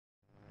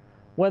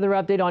Weather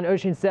update on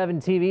Ocean 7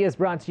 TV is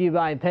brought to you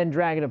by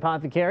Pendragon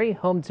Apothecary,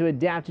 home to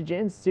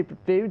adaptogens,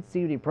 superfoods,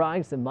 CBD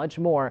products, and much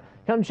more.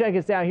 Come check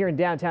us out here in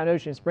downtown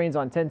Ocean Springs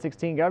on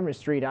 1016 Government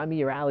Street. I'm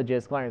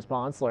meteorologist Clarence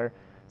Ponsler.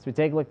 As we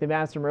take a look at the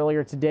maps from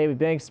earlier today, we've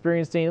been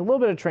experiencing a little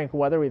bit of tranquil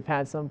weather. We've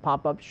had some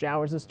pop-up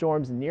showers and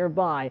storms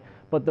nearby,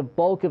 but the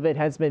bulk of it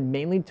has been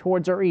mainly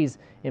towards our east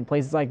in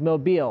places like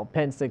Mobile,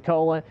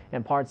 Pensacola,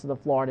 and parts of the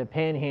Florida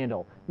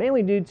Panhandle.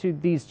 Mainly due to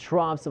these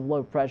troughs of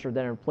low pressure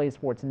that are in place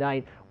for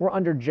tonight. We're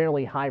under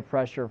generally high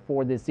pressure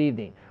for this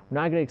evening.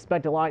 We're not going to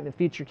expect a lot in the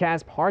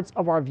futurecast. Parts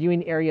of our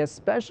viewing area,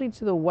 especially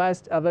to the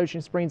west of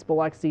Ocean Springs,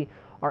 Biloxi,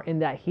 are in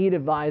that heat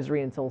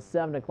advisory until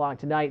 7 o'clock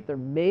tonight. There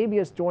may be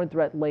a storm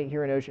threat late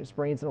here in Ocean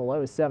Springs and a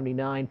low of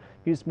 79. A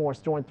few more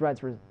storm threats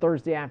for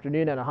Thursday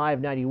afternoon at a high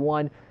of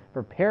 91.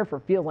 Prepare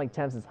for feels like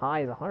temps as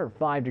high as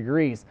 105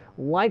 degrees.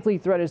 Likely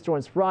threat of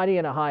storms Friday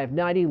and a high of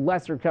 90.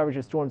 Lesser coverage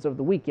of storms over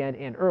the weekend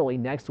and early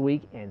next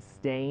week, and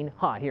staying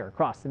hot here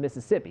across the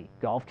Mississippi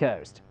Gulf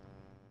Coast.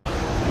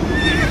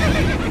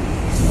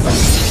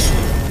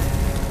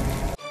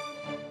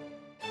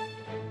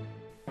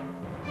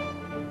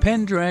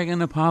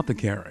 Pendragon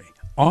Apothecary,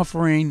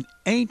 offering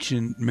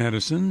ancient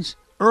medicines,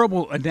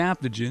 herbal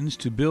adaptogens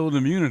to build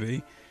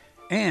immunity,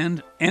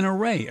 and an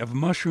array of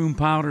mushroom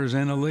powders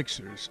and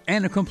elixirs,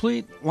 and a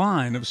complete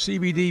line of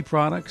CBD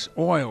products,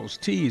 oils,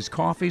 teas,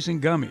 coffees,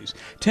 and gummies.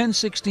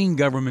 1016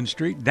 Government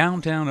Street,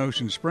 downtown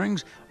Ocean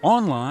Springs.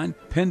 Online,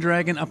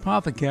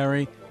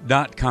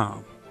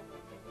 pendragonapothecary.com.